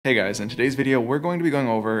Hey guys, in today's video, we're going to be going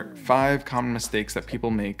over 5 common mistakes that people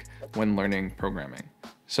make when learning programming,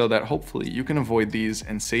 so that hopefully you can avoid these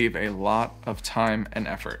and save a lot of time and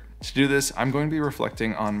effort. To do this, I'm going to be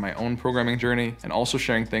reflecting on my own programming journey and also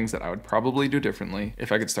sharing things that I would probably do differently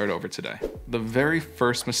if I could start over today. The very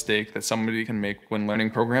first mistake that somebody can make when learning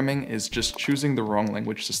programming is just choosing the wrong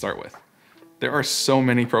language to start with. There are so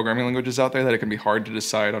many programming languages out there that it can be hard to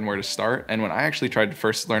decide on where to start. And when I actually tried to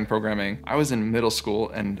first learn programming, I was in middle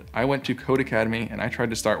school and I went to Code Academy and I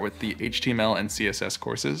tried to start with the HTML and CSS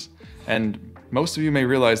courses. And most of you may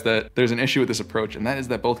realize that there's an issue with this approach, and that is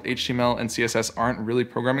that both HTML and CSS aren't really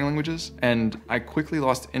programming languages. And I quickly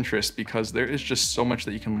lost interest because there is just so much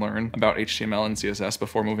that you can learn about HTML and CSS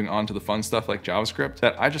before moving on to the fun stuff like JavaScript,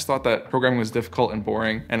 that I just thought that programming was difficult and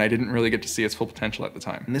boring, and I didn't really get to see its full potential at the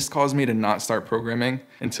time. And this caused me to not start programming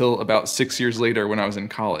until about 6 years later when I was in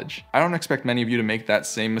college. I don't expect many of you to make that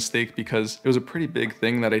same mistake because it was a pretty big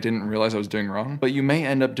thing that I didn't realize I was doing wrong, but you may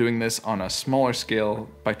end up doing this on a smaller scale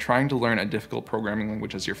by trying to learn a difficult programming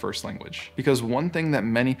language as your first language. Because one thing that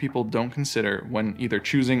many people don't consider when either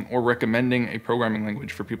choosing or recommending a programming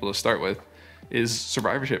language for people to start with is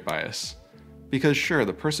survivorship bias. Because sure,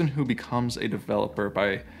 the person who becomes a developer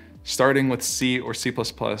by starting with C or C++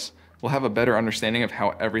 will have a better understanding of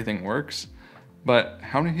how everything works, but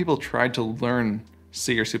how many people tried to learn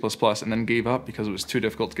C or C++ and then gave up because it was too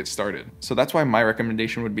difficult to get started? So that's why my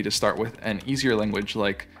recommendation would be to start with an easier language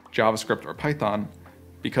like JavaScript or Python,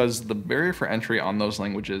 because the barrier for entry on those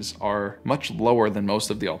languages are much lower than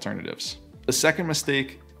most of the alternatives. The second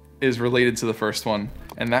mistake is related to the first one,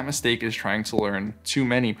 and that mistake is trying to learn too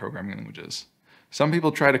many programming languages. Some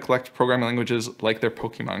people try to collect programming languages like their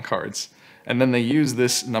Pokemon cards, and then they use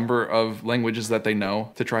this number of languages that they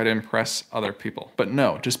know to try to impress other people. But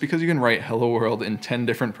no, just because you can write Hello World in 10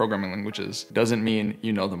 different programming languages doesn't mean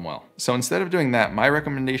you know them well. So instead of doing that, my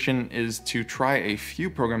recommendation is to try a few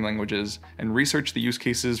programming languages and research the use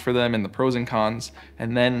cases for them and the pros and cons,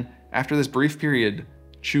 and then after this brief period,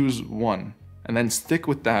 choose one, and then stick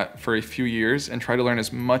with that for a few years and try to learn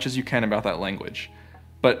as much as you can about that language.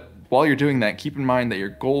 But while you're doing that, keep in mind that your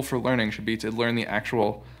goal for learning should be to learn the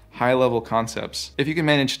actual high-level concepts. If you can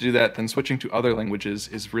manage to do that, then switching to other languages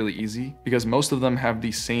is really easy because most of them have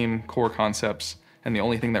the same core concepts, and the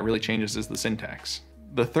only thing that really changes is the syntax.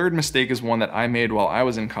 The third mistake is one that I made while I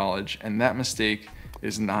was in college, and that mistake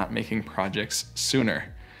is not making projects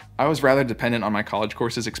sooner. I was rather dependent on my college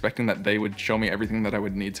courses, expecting that they would show me everything that I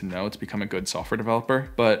would need to know to become a good software developer,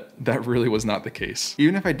 but that really was not the case.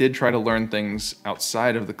 Even if I did try to learn things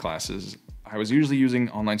outside of the classes, I was usually using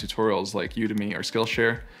online tutorials like Udemy or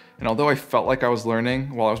Skillshare, and although I felt like I was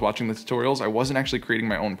learning while I was watching the tutorials, I wasn't actually creating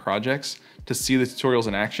my own projects to see the tutorials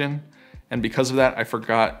in action, and because of that, I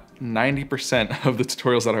forgot 90% of the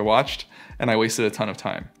tutorials that I watched, and I wasted a ton of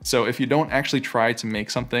time. So if you don't actually try to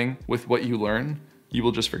make something with what you learn, you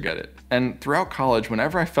will just forget it. And throughout college,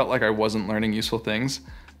 whenever I felt like I wasn't learning useful things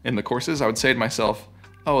in the courses, I would say to myself,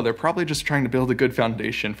 oh, they're probably just trying to build a good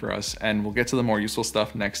foundation for us and we'll get to the more useful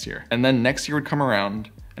stuff next year. And then next year would come around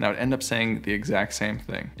and I would end up saying the exact same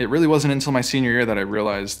thing. It really wasn't until my senior year that I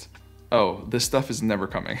realized, oh, this stuff is never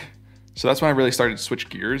coming. So that's when I really started to switch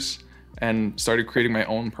gears and started creating my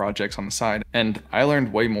own projects on the side. And I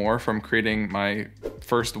learned way more from creating my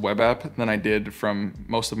first web app than I did from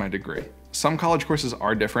most of my degree. Some college courses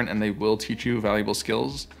are different and they will teach you valuable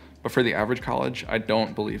skills, but for the average college, I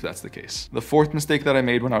don't believe that's the case. The fourth mistake that I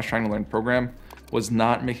made when I was trying to learn program was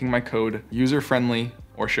not making my code user-friendly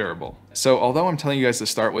or shareable. So although I'm telling you guys to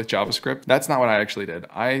start with JavaScript, that's not what I actually did.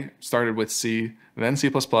 I started with C, then C++,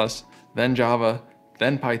 then Java,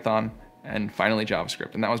 then Python, and finally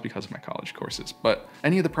JavaScript, and that was because of my college courses. But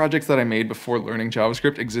any of the projects that I made before learning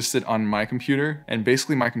JavaScript existed on my computer, and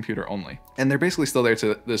basically my computer only. And they're basically still there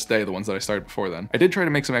to this day, the ones that I started before then. I did try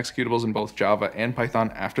to make some executables in both Java and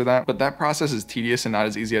Python after that, but that process is tedious and not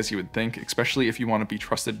as easy as you would think, especially if you want to be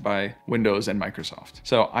trusted by Windows and Microsoft.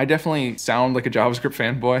 So I definitely sound like a JavaScript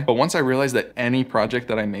fanboy, but once I realized that any project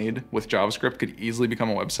that I made with JavaScript could easily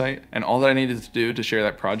become a website, and all that I needed to do to share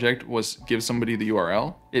that project was give somebody the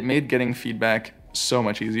URL, it made getting feedback so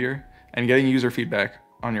much easier, and getting user feedback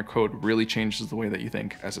on your code really changes the way that you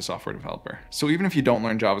think as a software developer. So even if you don't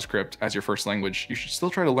learn JavaScript as your first language, you should still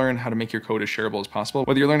try to learn how to make your code as shareable as possible.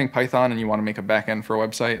 Whether you're learning Python and you want to make a backend for a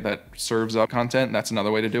website that serves up content, that's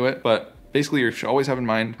another way to do it. But basically, you should always have in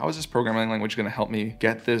mind, how is this programming language going to help me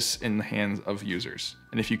get this in the hands of users?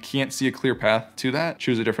 And if you can't see a clear path to that,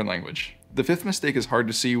 choose a different language. The fifth mistake is hard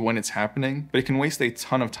to see when it's happening, but it can waste a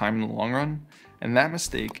ton of time in the long run. And that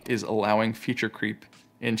mistake is allowing feature creep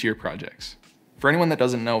into your projects. For anyone that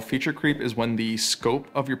doesn't know, feature creep is when the scope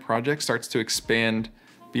of your project starts to expand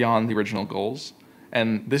beyond the original goals.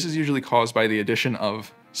 And this is usually caused by the addition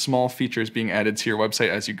of small features being added to your website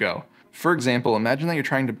as you go. For example, imagine that you're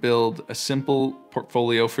trying to build a simple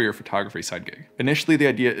portfolio for your photography side gig. Initially, the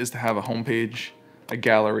idea is to have a homepage, a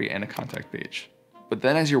gallery, and a contact page. But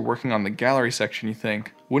then as you're working on the gallery section, you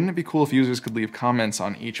think, wouldn't it be cool if users could leave comments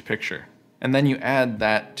on each picture? And then you add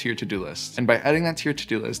that to your to-do list. And by adding that to your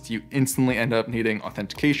to-do list, you instantly end up needing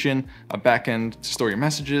authentication, a backend to store your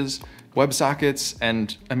messages, WebSockets,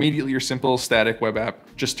 and immediately your simple static web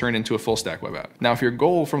app just turned into a full stack web app. Now, if your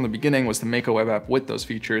goal from the beginning was to make a web app with those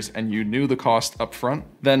features and you knew the cost up front,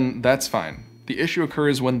 then that's fine. The issue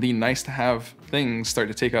occurs when the nice to have things start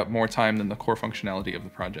to take up more time than the core functionality of the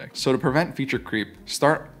project. So to prevent feature creep,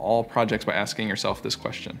 start all projects by asking yourself this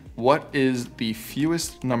question. What is the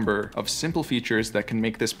fewest number of simple features that can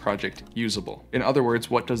make this project usable? In other words,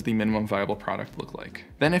 what does the minimum viable product look like?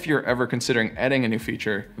 Then if you're ever considering adding a new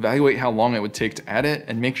feature, evaluate how long it would take to add it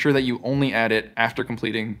and make sure that you only add it after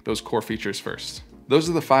completing those core features first. Those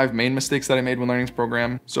are the 5 main mistakes that I made when learning this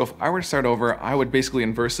program. So if I were to start over, I would basically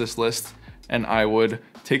inverse this list and I would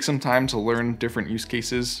take some time to learn different use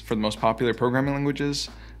cases for the most popular programming languages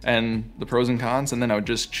and the pros and cons, and then I would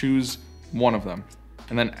just choose one of them.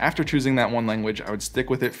 And then after choosing that one language, I would stick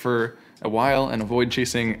with it for a while and avoid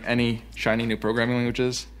chasing any shiny new programming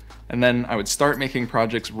languages. And then I would start making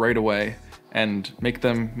projects right away and make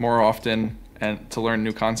them more often and to learn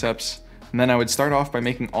new concepts. And then I would start off by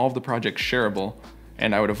making all of the projects shareable,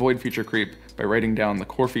 and I would avoid feature creep by writing down the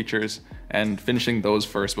core features and finishing those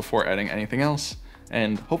first before adding anything else.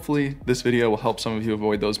 And hopefully this video will help some of you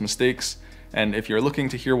avoid those mistakes. And if you're looking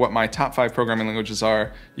to hear what my top 5 programming languages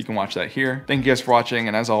are, you can watch that here. Thank you guys for watching,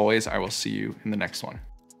 and as always, I will see you in the next one.